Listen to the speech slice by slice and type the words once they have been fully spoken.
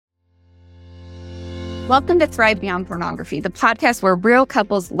Welcome to Thrive Beyond Pornography, the podcast where real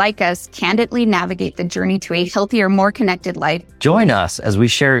couples like us candidly navigate the journey to a healthier, more connected life. Join us as we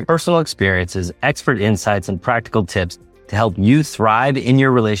share personal experiences, expert insights, and practical tips to help you thrive in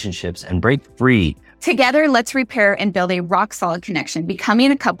your relationships and break free. Together, let's repair and build a rock-solid connection, becoming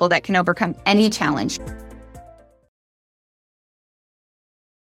a couple that can overcome any challenge.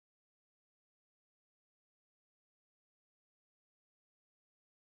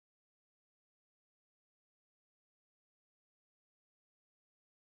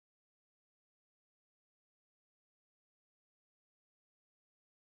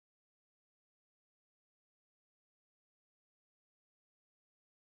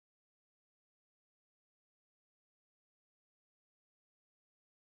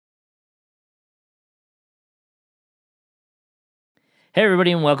 Hey,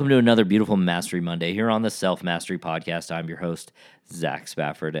 everybody, and welcome to another beautiful Mastery Monday here on the Self Mastery Podcast. I'm your host, Zach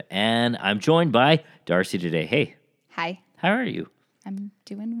Spafford, and I'm joined by Darcy today. Hey. Hi. How are you? I'm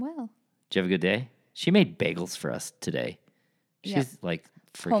doing well. Did you have a good day? She made bagels for us today. She's like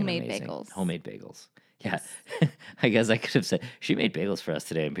freaking Homemade amazing. bagels. Homemade bagels. Yeah. Yes. I guess I could have said, she made bagels for us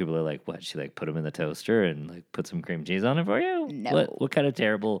today, and people are like, what? She put them in the toaster and put some cream cheese on it for you? No. What kind of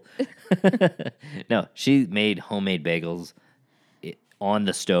terrible? No, she made homemade bagels on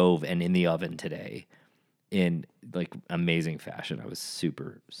the stove and in the oven today in amazing fashion. I was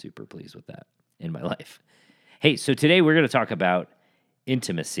super, super pleased with that in my life. Hey, so today we're going to talk about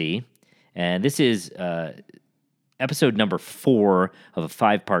intimacy, and this is episode number 4 of a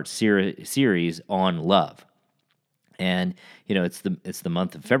 5-part series on love. And it's the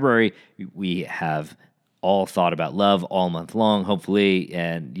month of February. We have all thought about love all month long, hopefully,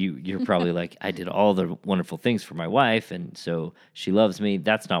 and you're probably like, I did all the wonderful things for my wife, and so she loves me.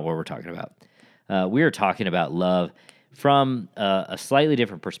 That's not what we're talking about. We are talking about love from a slightly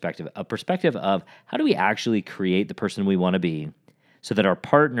different perspective, a perspective of how do we actually create the person we want to be so that our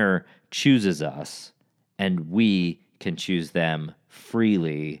partner chooses us and we can choose them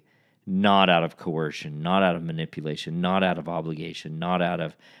freely, not out of coercion, not out of manipulation, not out of obligation, not out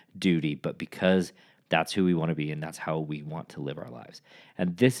of duty, but because that's who we want to be, and that's how we want to live our lives.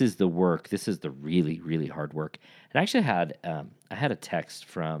 And this is the work. This is the really, really hard work. And I actually had I had a text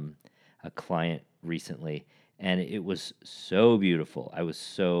from a client recently, and it was so beautiful. I was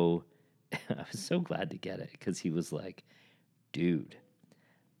so glad to get it because he was like, "Dude,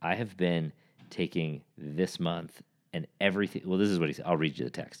 I have been taking this month and everything." Well, this is what he said. I'll read you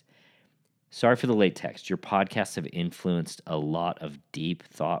the text. Sorry for the late text. Your podcasts have influenced a lot of deep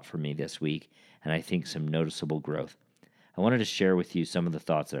thought for me this week, and I think some noticeable growth. I wanted to share with you some of the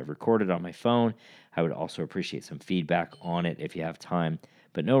thoughts that I've recorded on my phone. I would also appreciate some feedback on it if you have time,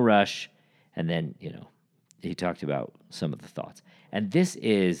 but no rush. And then, he talked about some of the thoughts. And this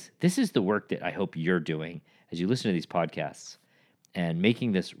is the work that I hope you're doing as you listen to these podcasts and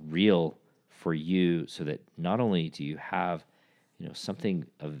making this real for you so that not only do you have, something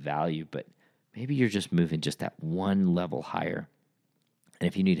of value, but maybe you're just moving just that one level higher. And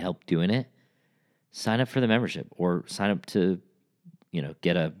if you need help doing it, sign up for the membership or sign up to,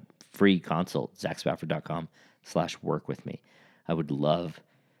 get a free consult, ZachSpafford.com/work with me. I would love,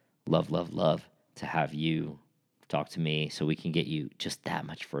 love, love, love to have you talk to me so we can get you just that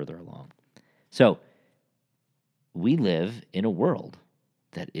much further along. So we live in a world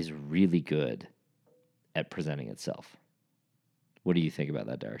that is really good at presenting itself. What do you think about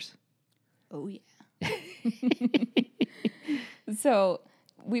that, Darce? Oh, yeah. So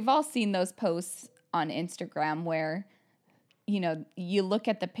we've all seen those posts on Instagram where, you look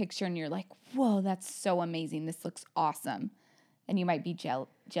at the picture and you're like, whoa, that's so amazing. This looks awesome. And you might be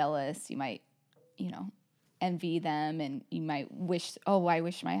jealous. You might, envy them. And you might wish, oh, I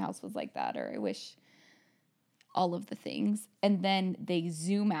wish my house was like that. Or I wish all of the things. And then they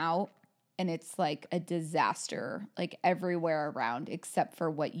zoom out. And it's like a disaster, like everywhere around, except for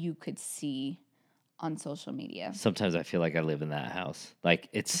what you could see on social media. Sometimes I feel like I live in that house. Like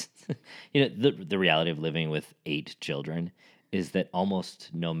it's, the reality of living with 8 children is that almost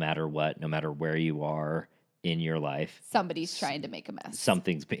no matter what, no matter where you are in your life, Somebody's trying to make a mess.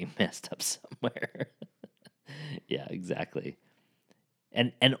 Something's being messed up somewhere. Yeah, exactly.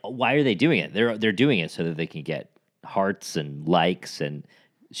 And why are they doing it? They're doing it so that they can get hearts and likes and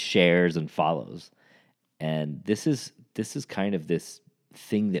shares and follows. And this is kind of this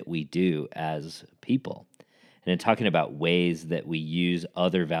thing that we do as people. And in talking about ways that we use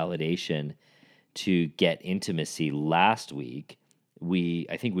other validation to get intimacy last week,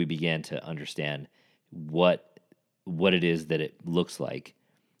 I think we began to understand what it is that it looks like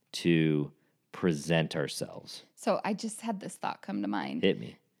to present ourselves. So I just had this thought come to mind. Hit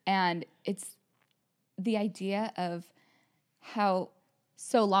me. And it's the idea of how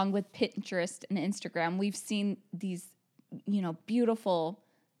so long with Pinterest and Instagram, we've seen these, beautiful,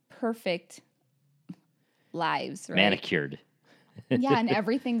 perfect lives, right? Manicured. Yeah, and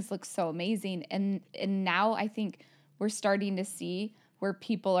everything's looks so amazing. And now I think we're starting to see where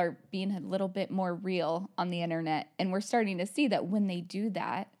people are being a little bit more real on the internet. And we're starting to see that when they do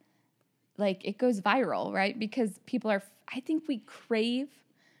that, like it goes viral, right? Because I think we crave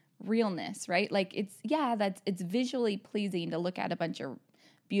realness, right? Like it's visually pleasing to look at a bunch of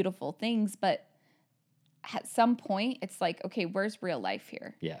beautiful things, but at some point it's like, okay, where's real life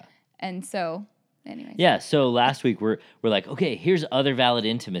here? Yeah. And so anyways. Yeah, so last week we're like, okay, here's other valid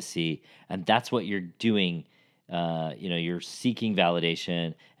intimacy, and that's what you're doing. You're seeking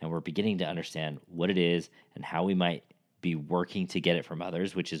validation, and we're beginning to understand what it is and how we might be working to get it from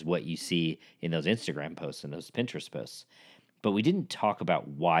others, which is what you see in those Instagram posts and those Pinterest posts. But we didn't talk about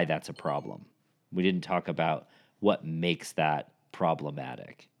why that's a problem. We didn't talk about what makes that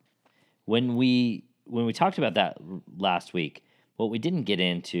problematic. When we talked about that last week, what we didn't get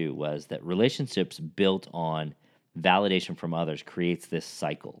into was that relationships built on validation from others creates this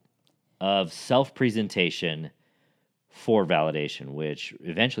cycle of self-presentation for validation, which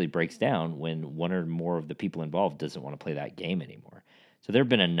eventually breaks down when one or more of the people involved doesn't want to play that game anymore. So there have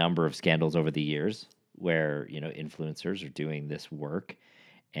been a number of scandals over the years where, influencers are doing this work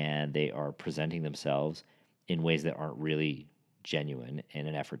and they are presenting themselves in ways that aren't really genuine in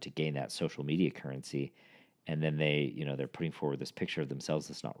an effort to gain that social media currency. And then they're putting forward this picture of themselves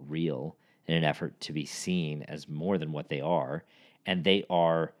that's not real in an effort to be seen as more than what they are. And they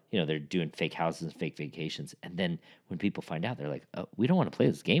are, they're doing fake houses and fake vacations. And then when people find out, they're like, oh, we don't want to play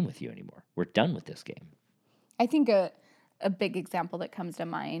this game with you anymore. We're done with this game. I think a big example that comes to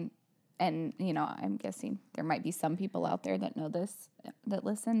mind, and, I'm guessing there might be some people out there that know this, that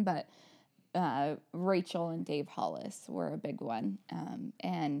listen, but Rachel and Dave Hollis were a big one.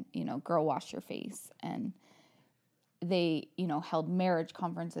 And, Girl Wash Your Face. And they, held marriage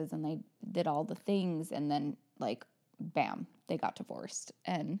conferences and they did all the things. And then, like, bam, they got divorced.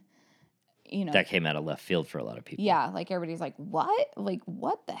 And, that came out of left field for a lot of people. Yeah. Like, everybody's like, what? Like,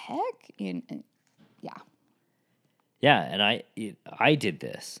 what the heck? And yeah. Yeah, and I did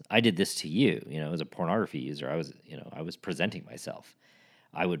this. I did this to you. As a pornography user, I was presenting myself.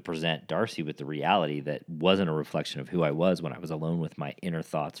 I would present Darcy with the reality that wasn't a reflection of who I was when I was alone with my inner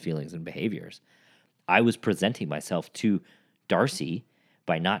thoughts, feelings, and behaviors. I was presenting myself to Darcy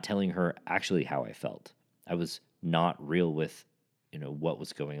by not telling her actually how I felt. I was not real with, what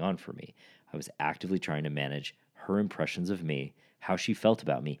was going on for me. I was actively trying to manage her impressions of me, how she felt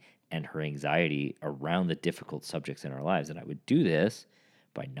about me, and her anxiety around the difficult subjects in our lives. And I would do this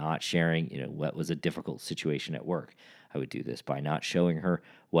by not sharing, what was a difficult situation at work. I would do this by not showing her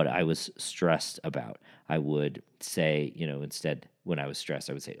what I was stressed about. I would say, instead, when I was stressed,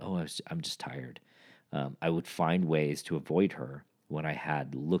 I would say, oh, I'm just tired. I would find ways to avoid her when I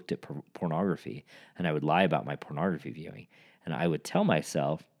had looked at pornography, and I would lie about my pornography viewing. And I would tell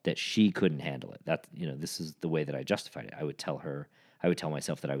myself that she couldn't handle it. That, this is the way that I justified it. I would tell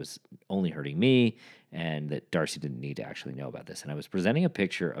myself that I was only hurting me and that Darcy didn't need to actually know about this. And I was presenting a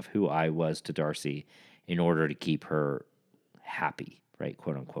picture of who I was to Darcy in order to keep her happy, right?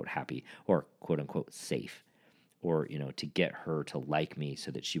 Quote unquote happy, or quote unquote safe, or, to get her to like me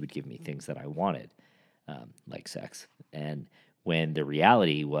so that she would give me things that I wanted, like sex. And when the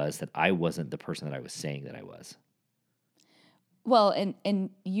reality was that I wasn't the person that I was saying that I was. Well, and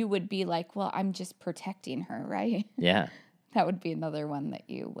you would be like, well, I'm just protecting her, right? Yeah. That would be another one that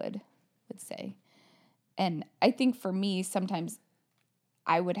you would say. And I think for me, sometimes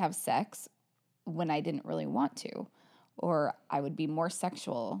I would have sex when I didn't really want to, or I would be more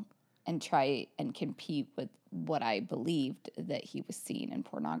sexual and try and compete with what I believed that he was seeing in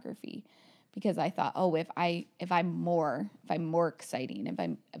pornography, because I thought, oh, if I'm more exciting,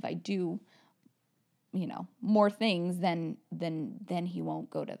 if I do, more things, then he won't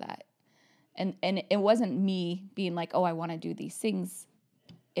go to that. And it wasn't me being like, oh, I want to do these things.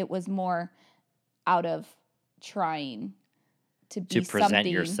 It was more out of trying to be present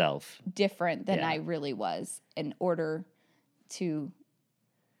something yourself different than I really was, in order to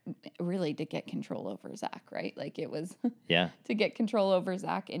really to get control over Zach, right? Like it was to get control over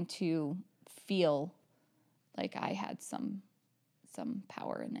Zach and to feel like I had some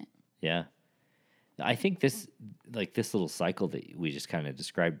power in it. Yeah. I think this little cycle that we just kind of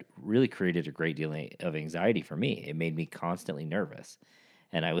described really created a great deal of anxiety for me. It made me constantly nervous,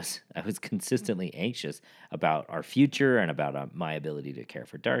 and I was consistently anxious about our future and about my ability to care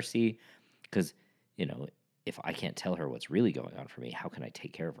for Darcy, because if I can't tell her what's really going on for me, how can I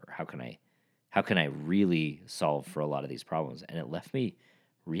take care of her? How can I How can I really solve for a lot of these problems? And it left me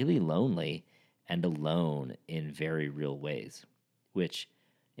really lonely and alone in very real ways, which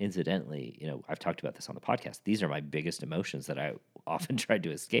incidentally, I've talked about this on the podcast. These are my biggest emotions that I often tried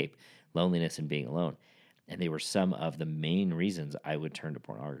to escape, loneliness and being alone. And they were some of the main reasons I would turn to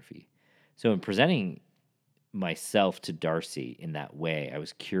pornography. So in presenting myself to Darcy in that way, I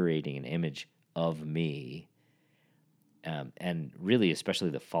was curating an image of me, and really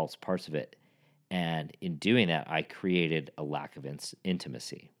especially the false parts of it. And in doing that, I created a lack of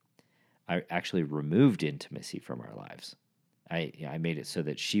intimacy. I actually removed intimacy from our lives. I made it so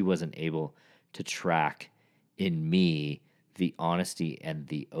that she wasn't able to track in me the honesty and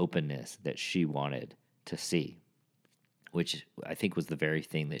the openness that she wanted to see, which I think was the very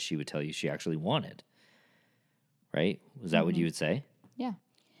thing that she would tell you she actually wanted. Right? Was that what you would say? Yeah.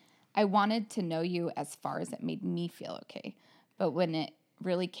 I wanted to know you as far as it made me feel okay. But when it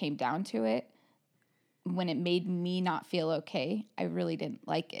really came down to it, when it made me not feel okay, I really didn't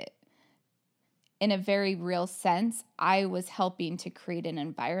like it. In a very real sense, I was helping to create an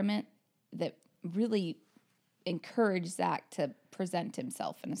environment that really encouraged Zach to present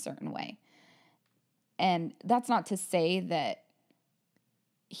himself in a certain way. And that's not to say that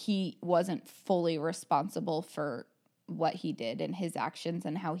he wasn't fully responsible for what he did and his actions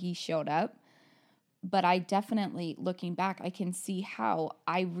and how he showed up. But I definitely, looking back, I can see how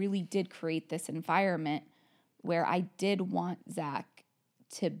I really did create this environment where I did want Zach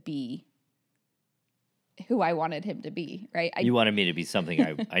to be who I wanted him to be, right? You wanted me to be something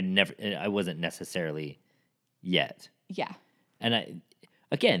I wasn't necessarily yet. Yeah. And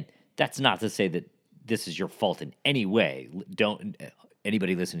again, that's not to say that this is your fault in any way. Don't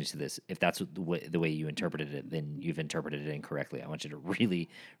anybody listening to this, if that's the way you interpreted it, then you've interpreted it incorrectly. I want you to really,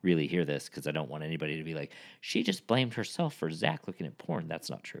 really hear this, because I don't want anybody to be like, she just blamed herself for Zach looking at porn.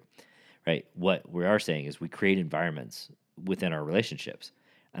 That's not true, right? What we are saying is we create environments within our relationships.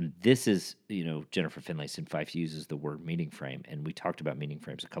 And this is, Jennifer Finlayson Fife uses the word meaning frame, and we talked about meaning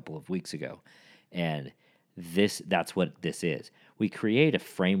frames a couple of weeks ago. And that's what this is. We create a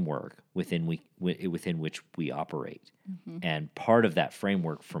framework within which we operate. Mm-hmm. And part of that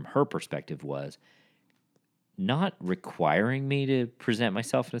framework from her perspective was not requiring me to present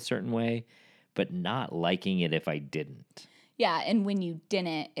myself in a certain way, but not liking it if I didn't. Yeah, and when you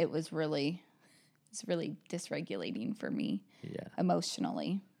didn't, it's really dysregulating for me. Yeah.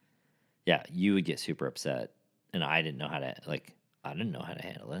 Emotionally. Yeah, you would get super upset, and I didn't know how to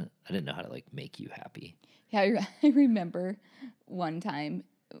handle it. I didn't know how to make you happy. Yeah, I remember one time.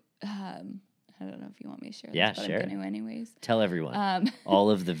 I don't know if you want me to share this, but share. I'm going to anyways. Tell everyone all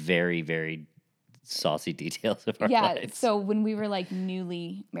of the very, very saucy details of our lives. Yeah, so when we were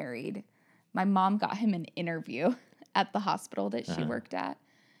newly married, my mom got him an interview at the hospital that she worked at.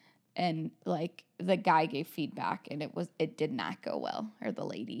 And the guy gave feedback, and it did not go well, or the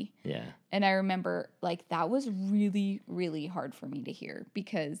lady. Yeah. And I remember that was really, really hard for me to hear,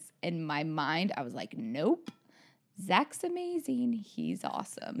 because in my mind I was like, nope, Zach's amazing. He's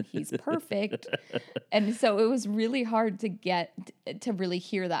awesome. He's perfect. And so it was really hard to get to really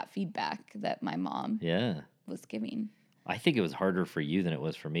hear that feedback that my mom was giving. I think it was harder for you than it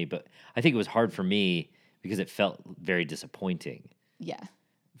was for me, but I think it was hard for me because it felt very disappointing. Yeah.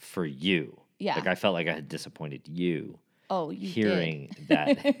 For you. Yeah. I felt like I had disappointed you. Oh, you hearing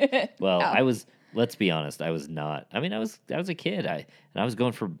that. Well, yeah. Let's be honest, I was not. I mean, I was a kid. I was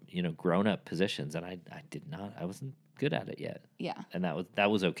going for, grown up positions, and I wasn't good at it yet. Yeah. And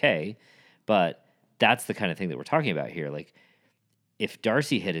that was okay. But that's the kind of thing that we're talking about here. If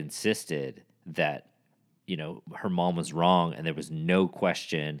Darcy had insisted that, her mom was wrong and there was no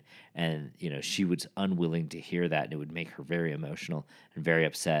question, and, she was unwilling to hear that, and it would make her very emotional and very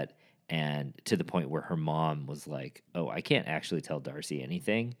upset, and to the point where her mom was like, oh, I can't actually tell Darcy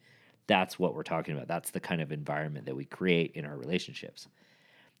anything. That's what we're talking about. That's the kind of environment that we create in our relationships.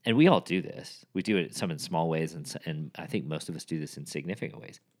 And we all do this. We do it some in small ways, and I think most of us do this in significant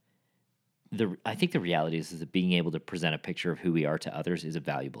ways. I think the reality is that being able to present a picture of who we are to others is a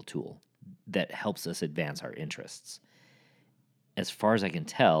valuable tool that helps us advance our interests. As far as I can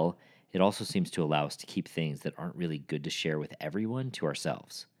tell, it also seems to allow us to keep things that aren't really good to share with everyone to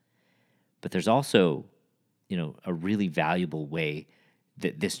ourselves. But there's also, a really valuable way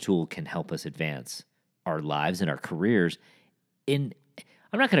that this tool can help us advance our lives and our careers in,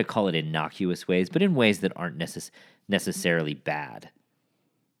 I'm not going to call it innocuous ways, but in ways that aren't necessarily bad.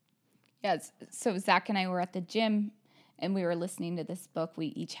 Yeah, so Zach and I were at the gym, and we were listening to this book. We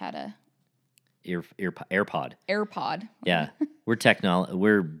each had a AirPod. AirPod. Yeah,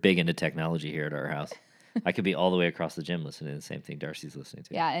 we're big into technology here at our house. I could be all the way across the gym listening to the same thing Darcy's listening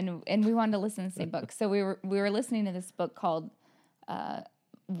to. Yeah, and we wanted to listen to the same book. So we were listening to this book called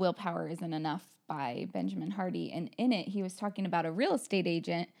Willpower Isn't Enough by Benjamin Hardy, and in it he was talking about a real estate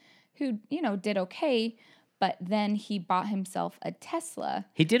agent who, did okay, but then he bought himself a Tesla.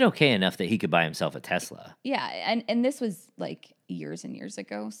 He did okay enough that he could buy himself a Tesla. Yeah, and this was like years and years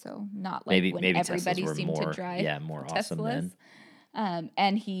ago, so not like Maybe when everybody Teslas were seemed more, to drive more Teslas. awesome then.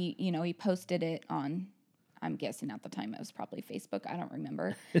 And he posted it on, I'm guessing at the time it was probably Facebook. I don't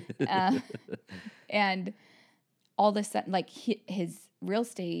remember. And all of a sudden, like his real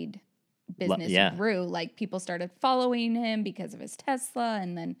estate business grew. Like people started following him because of his Tesla,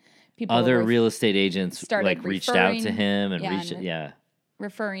 and then other real estate agents like reached out to him and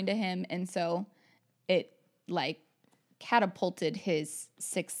referring to him, and so it like catapulted his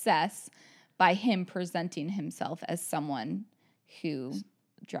success by him presenting himself as someone who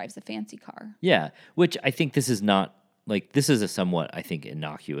drives a fancy car. Yeah, which I think this is not like this is a somewhat I think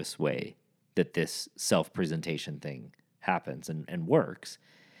innocuous way that this self-presentation thing happens and works.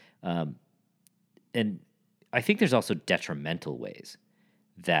 And I think there's also detrimental ways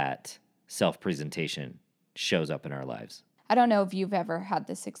that self-presentation shows up in our lives. I don't know if you've ever had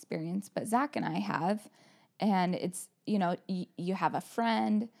this experience, but Zach and I have. And it's, you have a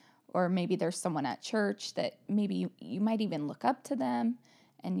friend, or maybe there's someone at church that maybe you might even look up to them,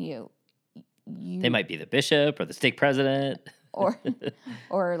 and they might be the bishop or the stake president.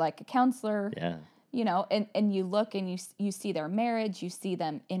 or like a counselor. Yeah. And you look and you see their marriage, you see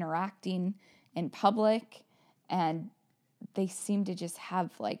them interacting in public, and they seem to just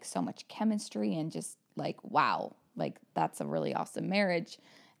have like so much chemistry and just like, wow, like that's a really awesome marriage.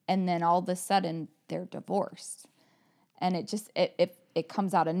 And then all of a sudden they're divorced. And it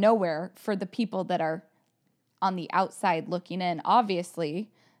comes out of nowhere for the people that are on the outside looking in. Obviously,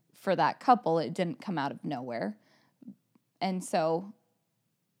 for that couple, it didn't come out of nowhere. And so,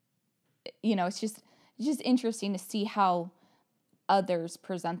 it's just interesting to see how others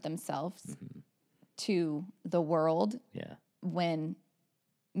present themselves to the world. Yeah. When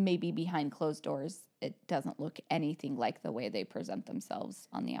maybe behind closed doors, it doesn't look anything like the way they present themselves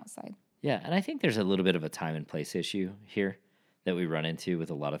on the outside. Yeah, and I think there's a little bit of a time and place issue here that we run into with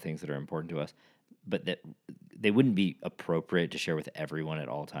a lot of things that are important to us, but that they wouldn't be appropriate to share with everyone at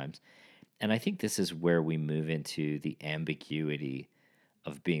all times. And I think this is where we move into the ambiguity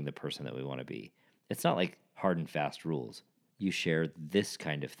of being the person that we want to be. It's not like hard and fast rules. You share this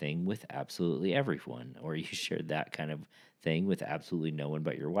kind of thing with absolutely everyone, or you share that kind of thing with absolutely no one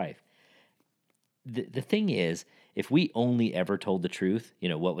but your wife. The thing is, if we only ever told the truth,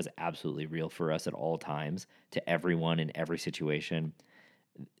 what was absolutely real for us at all times to everyone in every situation,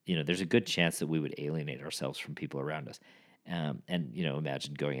 there's a good chance that we would alienate ourselves from people around us. And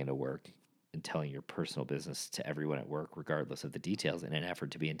imagine going into work and telling your personal business to everyone at work, regardless of the details, in an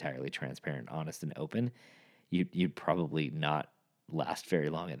effort to be entirely transparent, honest, and open. You'd probably not last very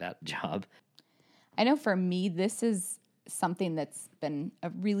long at that job. I know for me, this is something that's been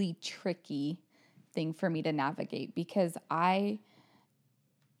a really tricky thing for me to navigate, because I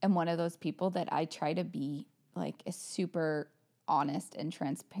am one of those people that I try to be like a super honest and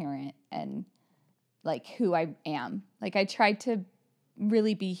transparent and like who I am. Like I try to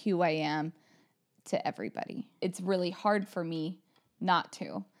really be who I am to everybody. It's really hard for me not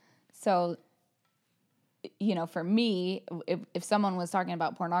to. So, for me, if someone was talking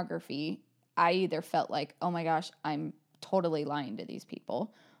about pornography, I either felt like, oh my gosh, I'm totally lying to these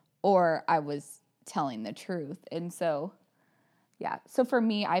people, or I was telling the truth. And so, yeah. So for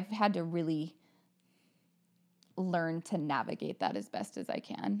me, I've had to really learn to navigate that as best as I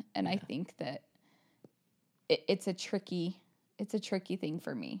can. And I think that it's a tricky thing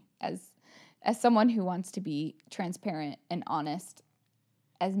for me as someone who wants to be transparent and honest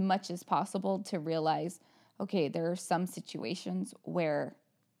as much as possible, to realize, okay, there are some situations where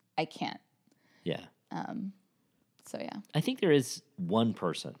I can't. Yeah. So yeah. I think there is one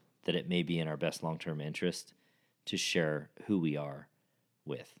person that it may be in our best long-term interest to share who we are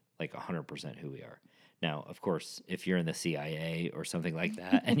with, like 100% who we are. Now, of course, if you're in the CIA or something like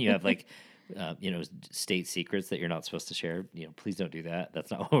that, and you have like, state secrets that you're not supposed to share, please don't do that. That's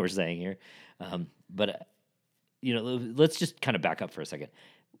not what we're saying here. But let's just kind of back up for a second.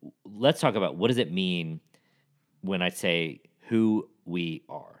 Let's talk about, what does it mean when I say who we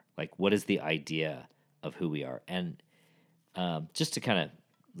are? Like, what is the idea of who we are? And just to kind of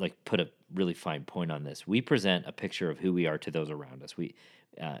like put a really fine point on this, we present a picture of who we are to those around us.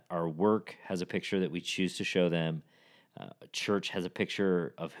 Our work has a picture that we choose to show them. Church has a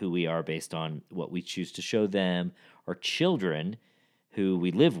picture of who we are based on what we choose to show them. Our children who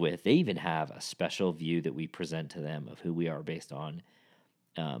we live with, they even have a special view that we present to them of who we are based on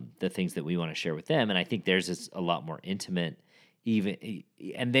the things that we want to share with them. And I think theirs is a lot more intimate,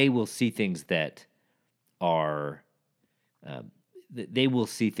 and they will see things that are, they will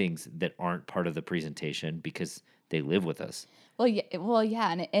see things that aren't part of the presentation because they live with us. Well,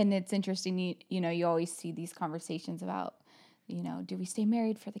 yeah, and it's interesting. You know, you always see these conversations about, you know, do we stay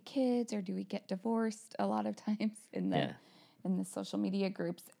married for the kids or do we get divorced? A lot of times in the social media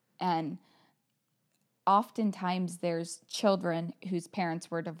groups, and oftentimes there's children whose parents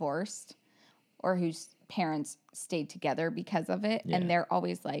were divorced or whose parents stayed together because of it, and they're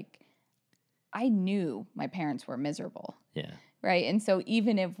always like, I knew my parents were miserable. Yeah. Right. And so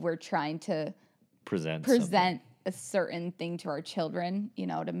even if we're trying to present a certain thing to our children, you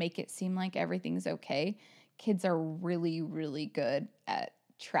know, to make it seem like everything's okay, kids are really, really good at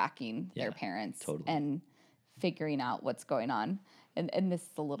tracking their parents and figuring out what's going on. And this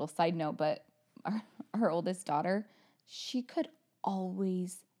is a little side note, but our oldest daughter, she could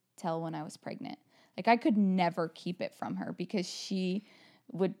always tell when I was pregnant. Like, I could never keep it from her because she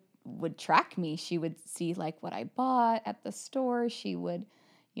would track me. She would see like what I bought at the store. She would,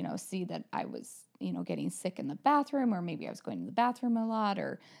 you know, see that I was, you know, getting sick in the bathroom, or maybe I was going to the bathroom a lot,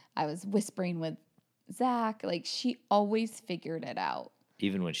 or I was whispering with Zach. Like, she always figured it out.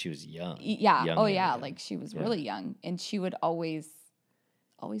 Even when she was young. Yeah. Young. Like, she was really young, and she would always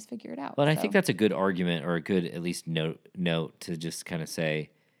figure it out. But I think that's a good argument, or a good, at least note to just kind of say,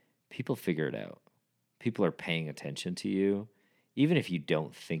 people figure it out. People are paying attention to you, even if you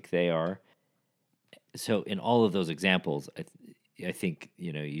don't think they are. So in all of those examples, I think,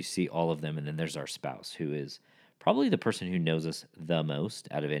 you know, you see all of them, and then there's our spouse, who is probably the person who knows us the most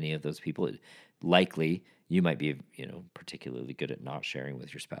out of any of those people. Likely, you might be, you know, particularly good at not sharing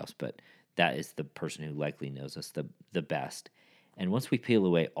with your spouse, but that is the person who likely knows us the best. And once we peel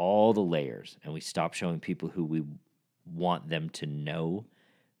away all the layers and we stop showing people who we want them to know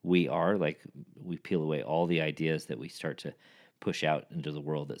we are, like, we peel away all the ideas that we start to push out into the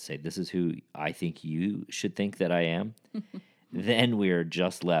world that say, this is who I think you should think that I am, then we are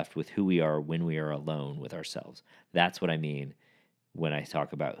just left with who we are when we are alone with ourselves. That's what I mean when I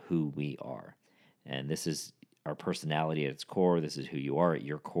talk about who we are. And this is our personality at its core. This is who you are at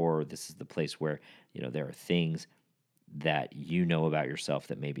your core. This is the place where, you know, there are things that you know about yourself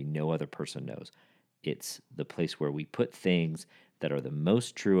that maybe no other person knows. It's the place where we put things that are the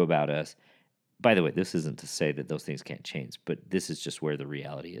most true about us. By the way, this isn't to say that those things can't change, but this is just where the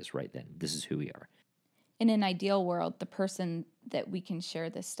reality is right then. This is who we are. In an ideal world, the person that we can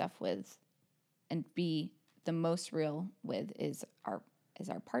share this stuff with and be the most real with is our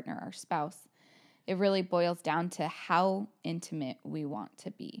partner, our spouse. It really boils down to how intimate we want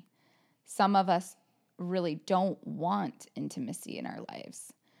to be. Some of us really don't want intimacy in our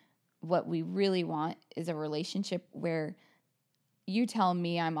lives. What we really want is a relationship where you tell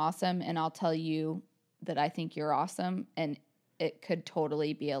me I'm awesome and I'll tell you that I think you're awesome, and it could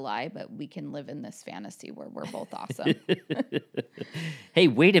totally be a lie, but we can live in this fantasy where we're both awesome. Hey,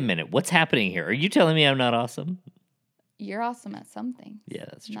 wait a minute. What's happening here? Are you telling me I'm not awesome? You're awesome at some things. Yeah,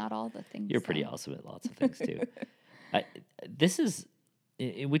 that's true. Not all the things. You're pretty awesome at lots of things too.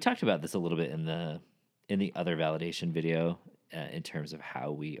 We talked about this a little bit in the other validation video in terms of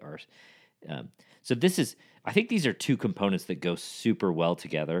how we are. So this is, I think these are two components that go super well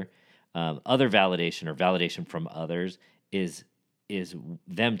together. Other validation, or validation from others, is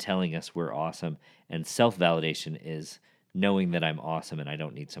them telling us we're awesome, and self-validation is knowing that I'm awesome and I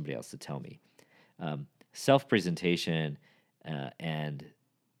don't need somebody else to tell me. Self-presentation, and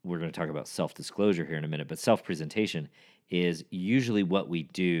we're going to talk about self-disclosure here in a minute, but self-presentation is usually what we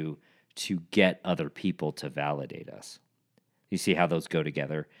do to get other people to validate us. You see how those go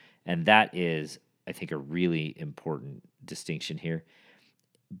together? And that is, I think, a really important distinction here.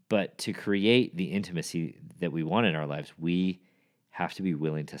 But to create the intimacy that we want in our lives, we have to be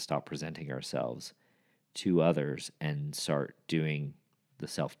willing to stop presenting ourselves to others and start doing the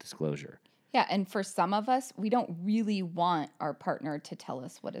self-disclosure. Yeah, and for some of us, we don't really want our partner to tell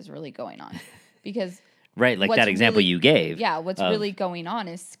us what is really going on, because right, like that example you gave. Yeah, what's really going on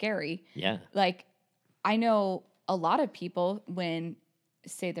is scary. Yeah. Like, I know a lot of people, when,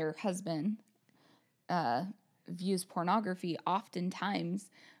 say, their husband views pornography, oftentimes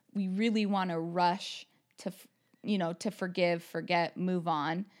we really want to rush to, to forgive, forget, move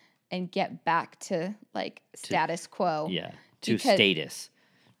on, and get back to like status quo. Yeah, to status,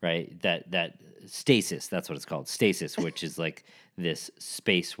 right? That stasis, that's what it's called, stasis, which is like this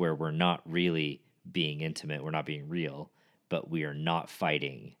space where we're not really being intimate, we're not being real, but we are not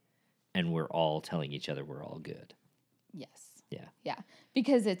fighting, and we're all telling each other we're all good. Yes. Yeah. Yeah.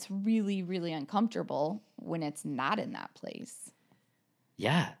 Because it's really, really uncomfortable when it's not in that place.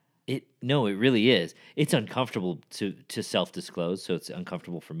 Yeah. It really is. It's uncomfortable to self-disclose, so it's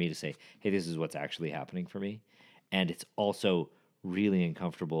uncomfortable for me to say, "Hey, this is what's actually happening for me." And it's also really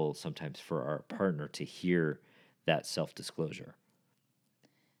uncomfortable sometimes for our partner to hear that self-disclosure.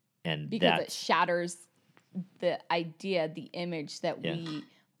 And Because it that's shatters the idea, the image that Yeah. we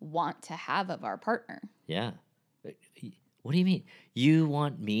want to have of our partner. yeah. What do you mean? You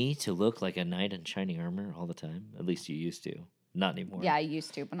want me to look like a knight in shining armor all the time? At least you used to. Not anymore. Yeah, I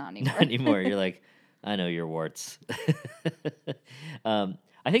used to, but not anymore. Not anymore. You're like, I know your warts. I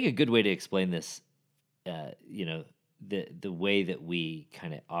think a good way to explain this, the way that we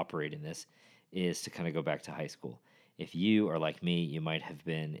kind of operate in this is to kind of go back to high school. If you are like me, you might have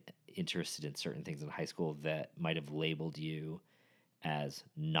been interested in certain things in high school that might have labeled you as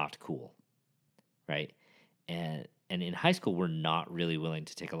not cool, right? And in high school, we're not really willing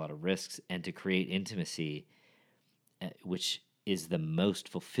to take a lot of risks and to create intimacy, which is the most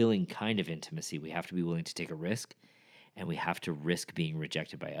fulfilling kind of intimacy. We have to be willing to take a risk, and we have to risk being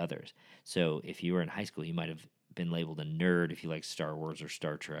rejected by others. So if you were in high school, you might have been labeled a nerd if you like Star Wars or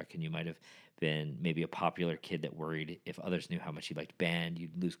Star Trek, and you might have been maybe a popular kid that worried if others knew how much you liked band,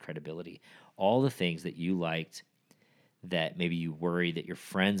 you'd lose credibility. All the things that you liked that maybe you worry that your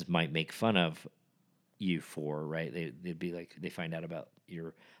friends might make fun of you for, right? They'd be like, they find out about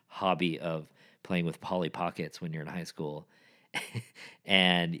your hobby of playing with Polly Pockets when you're in high school.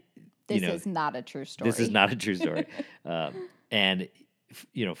 And This is not a true story. This is not a true story. And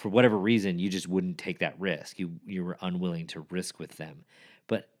for whatever reason, you just wouldn't take that risk. You were unwilling to risk with them.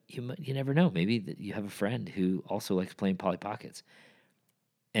 But you never know. Maybe that you have a friend who also likes playing Polly Pockets,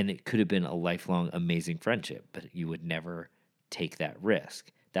 and it could have been a lifelong amazing friendship, but you would never take that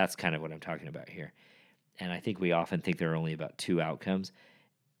risk. That's kind of what I'm talking about here. And I think we often think there are only about two outcomes.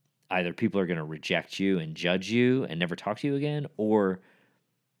 Either people are going to reject you and judge you and never talk to you again, or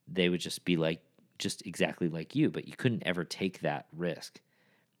they would just be just exactly like you, but you couldn't ever take that risk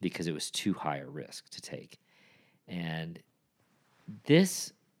because it was too high a risk to take. And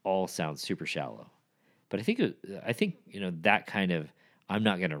this all sounds super shallow, but I think that kind of I'm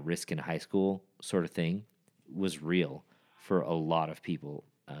not going to risk in high school sort of thing was real for a lot of people.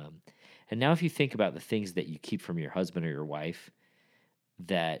 And now if you think about the things that you keep from your husband or your wife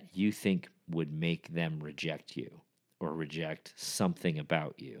that you think would make them reject you or reject something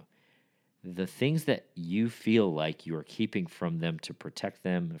about you, the things that you feel like you are keeping from them to protect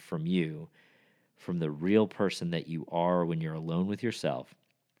them from you, from the real person that you are when you're alone with yourself,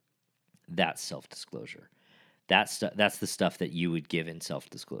 that's self-disclosure. That's the stuff that you would give in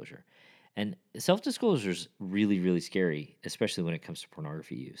self-disclosure. And self-disclosure is really, really scary, especially when it comes to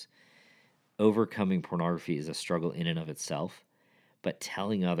pornography use. Overcoming pornography is a struggle in and of itself, but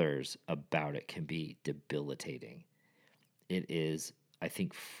telling others about it can be debilitating. It is, I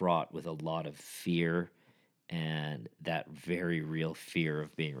think, fraught with a lot of fear and that very real fear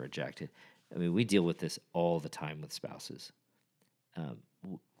of being rejected. I mean, we deal with this all the time with spouses.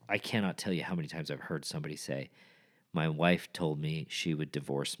 I cannot tell you how many times I've heard somebody say, my wife told me she would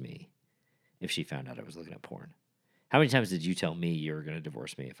divorce me if she found out I was looking at porn. How many times did you tell me you were going to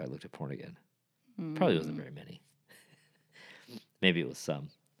divorce me if I looked at porn again? Probably wasn't very many. Maybe it was some.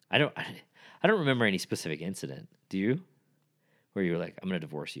 I don't remember any specific incident. Do you? Where you were like, I'm going to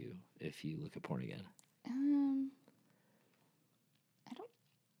divorce you if you look at porn again.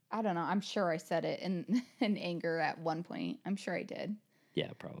 I don't know. I'm sure I said it in anger at one point. I'm sure I did.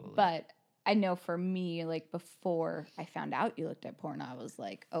 Yeah, probably. But I know for me, like before I found out you looked at porn, I was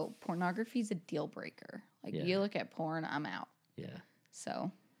like, oh, pornography is a deal breaker. Like you look at porn, I'm out. Yeah.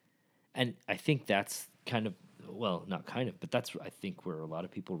 So. And I think that's kind of, well, not kind of, but that's I think where a lot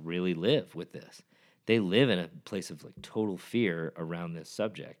of people really live with this. They live in a place of like total fear around this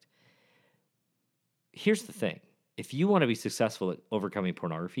subject. Here's the thing. If you want to be successful at overcoming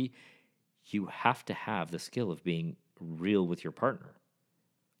pornography, you have to have the skill of being real with your partner.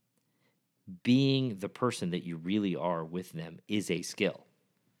 Being the person that you really are with them is a skill.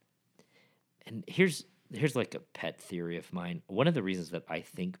 And here's like a pet theory of mine. One of the reasons that I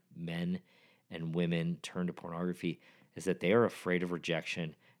think men and women turn to pornography is that they are afraid of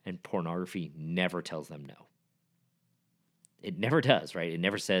rejection, and pornography never tells them no. It never does, right? It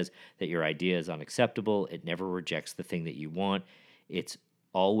never says that your idea is unacceptable. It never rejects the thing that you want. It's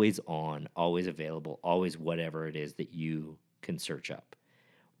always on, always available, always whatever it is that you can search up.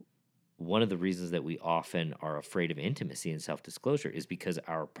 One of the reasons that we often are afraid of intimacy and self-disclosure is because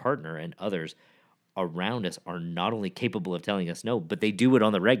our partner and others around us are not only capable of telling us no, but they do it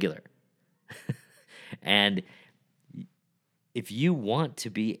on the regular. And if you want to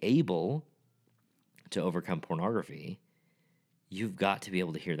be able to overcome pornography, you've got to be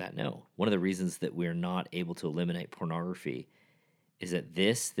able to hear that no. One of the reasons that we're not able to eliminate pornography is that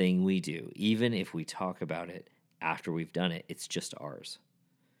this thing we do, even if we talk about it after we've done it, it's just ours.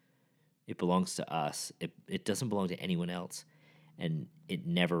 It belongs to us. It doesn't belong to anyone else, and it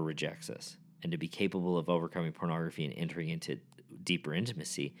never rejects us. And to be capable of overcoming pornography and entering into deeper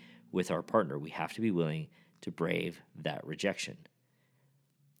intimacy with our partner, we have to be willing to brave that rejection.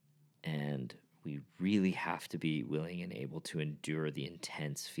 And we really have to be willing and able to endure the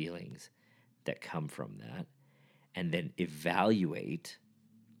intense feelings that come from that, and then evaluate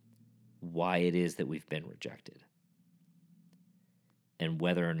why it is that we've been rejected and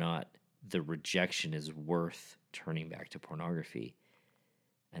whether or not the rejection is worth turning back to pornography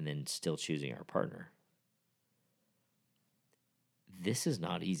and then still choosing our partner. This is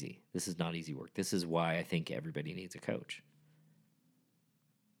not easy. This is not easy work. This is why I think everybody needs a coach.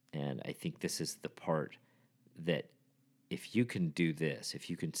 And I think this is the part that if you can do this, if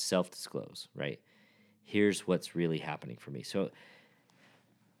you can self-disclose, right? Here's what's really happening for me. So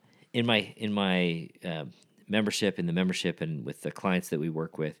in my membership, and with the clients that we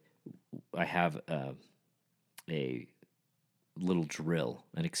work with, I have a little drill,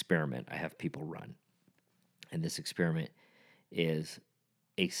 an experiment I have people run. And this experiment is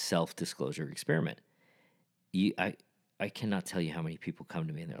a self-disclosure experiment. I cannot tell you how many people come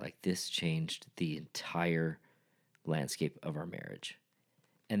to me and they're like, this changed the entire landscape of our marriage.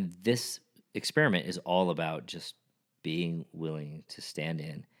 And this experiment is all about just being willing to stand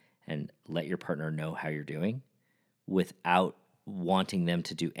in and let your partner know how you're doing without wanting them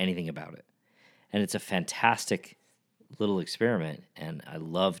to do anything about it. And it's a fantastic little experiment, and I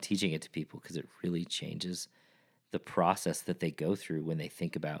love teaching it to people because it really changes the process that they go through when they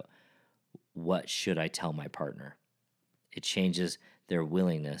think about, what should I tell my partner? It changes their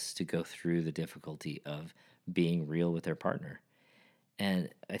willingness to go through the difficulty of being real with their partner. And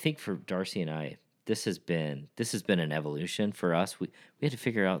I think for Darcy and I, this has been an evolution for us. We had to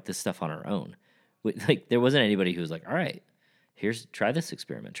figure out this stuff on our own. There wasn't anybody who was like, all right, try this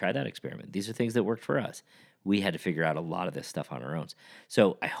experiment, try that experiment. These are things that worked for us. We had to figure out a lot of this stuff on our own.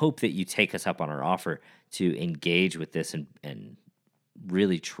 So I hope that you take us up on our offer to engage with this and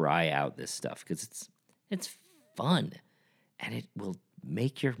really try out this stuff, because it's fun. And it will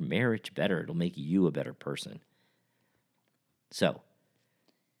make your marriage better. It'll make you a better person. So,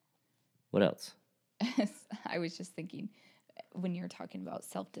 what else? I was just thinking, when you were talking about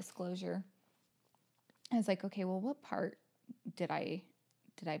self-disclosure, I was like, okay, well, what part did I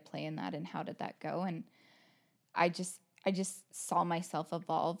play in that, and how did that go? And I just saw myself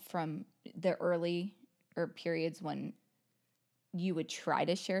evolve from the early periods when you would try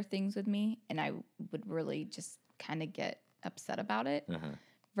to share things with me, and I would really just kind of get upset about it,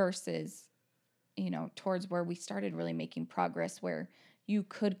 versus, towards where we started really making progress, where you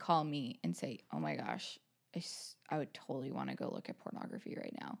could call me and say, oh my gosh, I would totally want to go look at pornography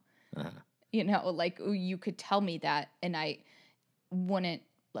right now. You could tell me that and I wouldn't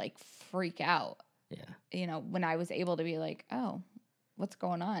freak out. Yeah. When I was able to be like, oh, what's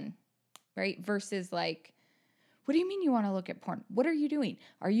going on? Right. Versus what do you mean you want to look at porn? What are you doing?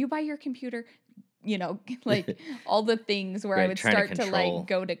 Are you by your computer? All the things where right, I would start to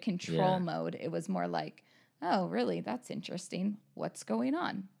go to control Yeah. mode. It was more like, oh, really? That's interesting. What's going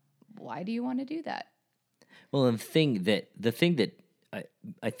on? Why do you want to do that? Well, and the thing that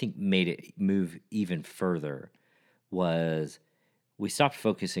I think made it move even further was we stopped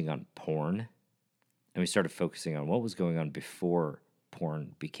focusing on porn and we started focusing on what was going on before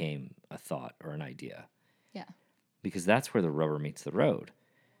porn became a thought or an idea. Yeah. Because that's where the rubber meets the road.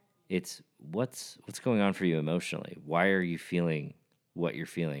 It's what's going on for you emotionally? Why are you feeling what you're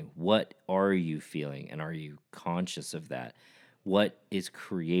feeling? What are you feeling? And are you conscious of that? What is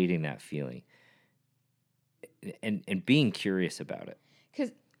creating that feeling? And being curious about it.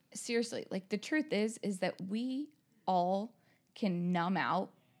 Because seriously, the truth is that we all can numb out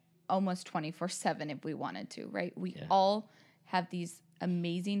almost 24/7 if we wanted to, right? We all have these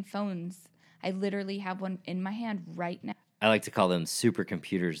amazing phones. I literally have one in my hand right now. I like to call them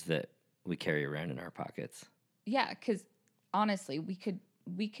supercomputers that we carry around in our pockets. Yeah, because honestly, we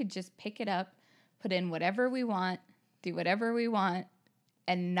could just pick it up, put in whatever we want, do whatever we want,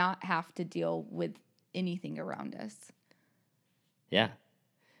 and not have to deal with anything around us. Yeah,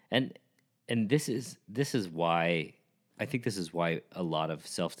 and this is why I think this is why a lot of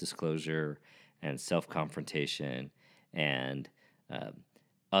self-disclosure and self-confrontation and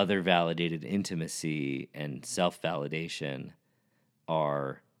other validated intimacy and self-validation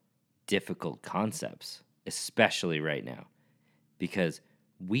are difficult concepts, especially right now. because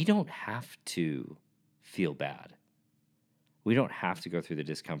we don't have to feel bad. We don't have to go through the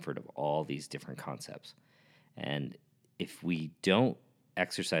discomfort of all these different concepts. And if we don't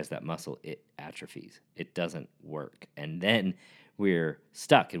exercise that muscle, it atrophies. It doesn't work. And then we're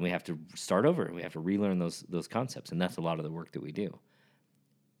stuck and we have to start over and we have to relearn those concepts. And that's a lot of the work that we do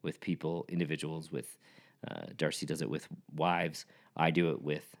with people, individuals, with Darcy does it with wives. I do it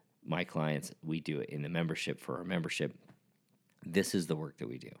with my clients. We do it in the membership for our membership. This is the work that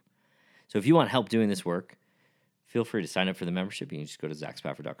we do. So if you want help doing this work, feel free to sign up for the membership. You can just go to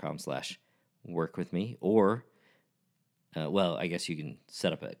zachspafford.com/work-with-me, or, I guess you can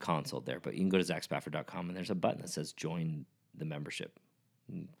set up a consult there, but you can go to zachspafford.com and there's a button that says join the membership.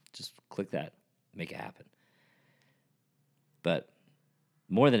 Just click that, make it happen. But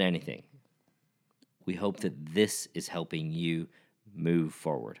more than anything, we hope that this is helping you move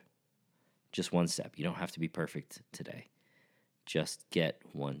forward. Just one step. You don't have to be perfect today. Just get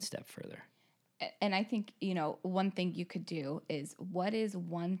one step further. And I think, one thing you could do is, what is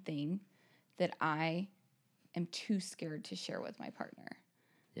one thing that I am too scared to share with my partner?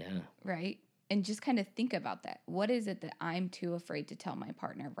 Yeah. Right? And just kind of think about that. What is it that I'm too afraid to tell my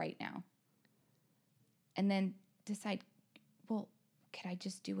partner right now? And then decide, well, can I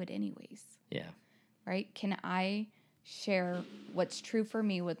just do it anyways? Yeah. Right? Can I share what's true for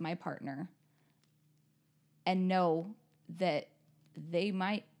me with my partner and know that they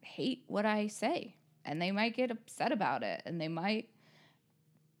might hate what I say and they might get upset about it and they might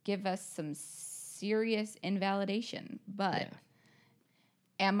give us some serious invalidation, but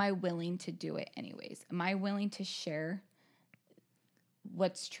am I willing to do it anyways? Am I willing to share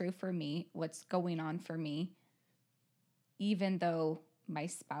what's true for me, what's going on for me, even though my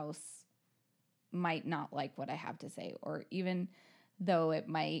spouse might not like what I have to say, or even though it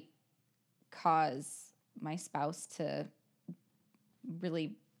might cause my spouse to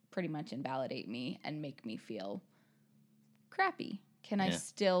really pretty much invalidate me and make me feel crappy? Can I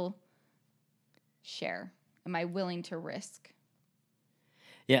still share? Am I willing to risk?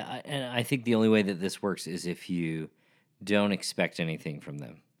 Yeah, and I think the only way that this works is if you don't expect anything from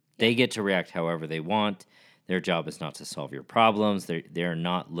them. They get to react however they want. Their job is not to solve your problems. They're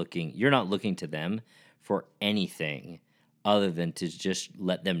not looking. You're not looking to them for anything other than to just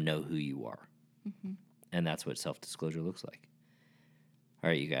let them know who you are. Mm-hmm. And that's what self-disclosure looks like. All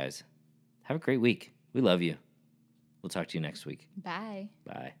right, you guys. Have a great week. We love you. We'll talk to you next week. Bye.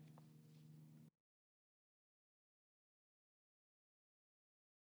 Bye.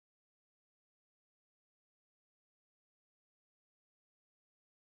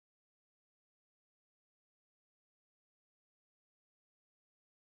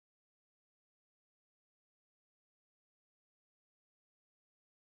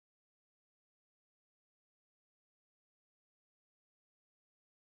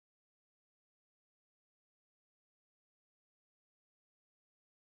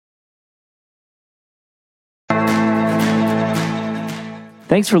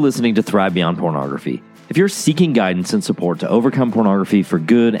 Thanks for listening to Thrive Beyond Pornography. If you're seeking guidance and support to overcome pornography for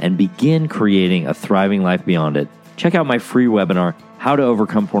good and begin creating a thriving life beyond it, check out my free webinar, How to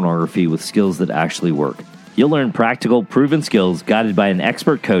Overcome Pornography with Skills That Actually Work. You'll learn practical, proven skills guided by an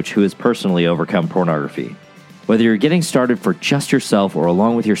expert coach who has personally overcome pornography. Whether you're getting started for just yourself or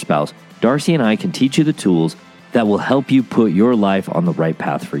along with your spouse, Darcy and I can teach you the tools that will help you put your life on the right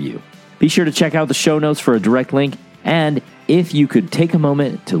path for you. Be sure to check out the show notes for a direct link, and if you could take a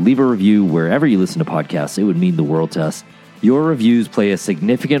moment to leave a review wherever you listen to podcasts, it would mean the world to us. Your reviews play a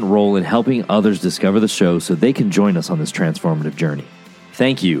significant role in helping others discover the show so they can join us on this transformative journey.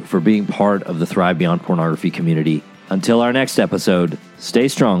 Thank you for being part of the Thrive Beyond Pornography community. Until our next episode, stay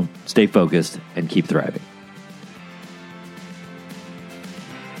strong, stay focused, and keep thriving.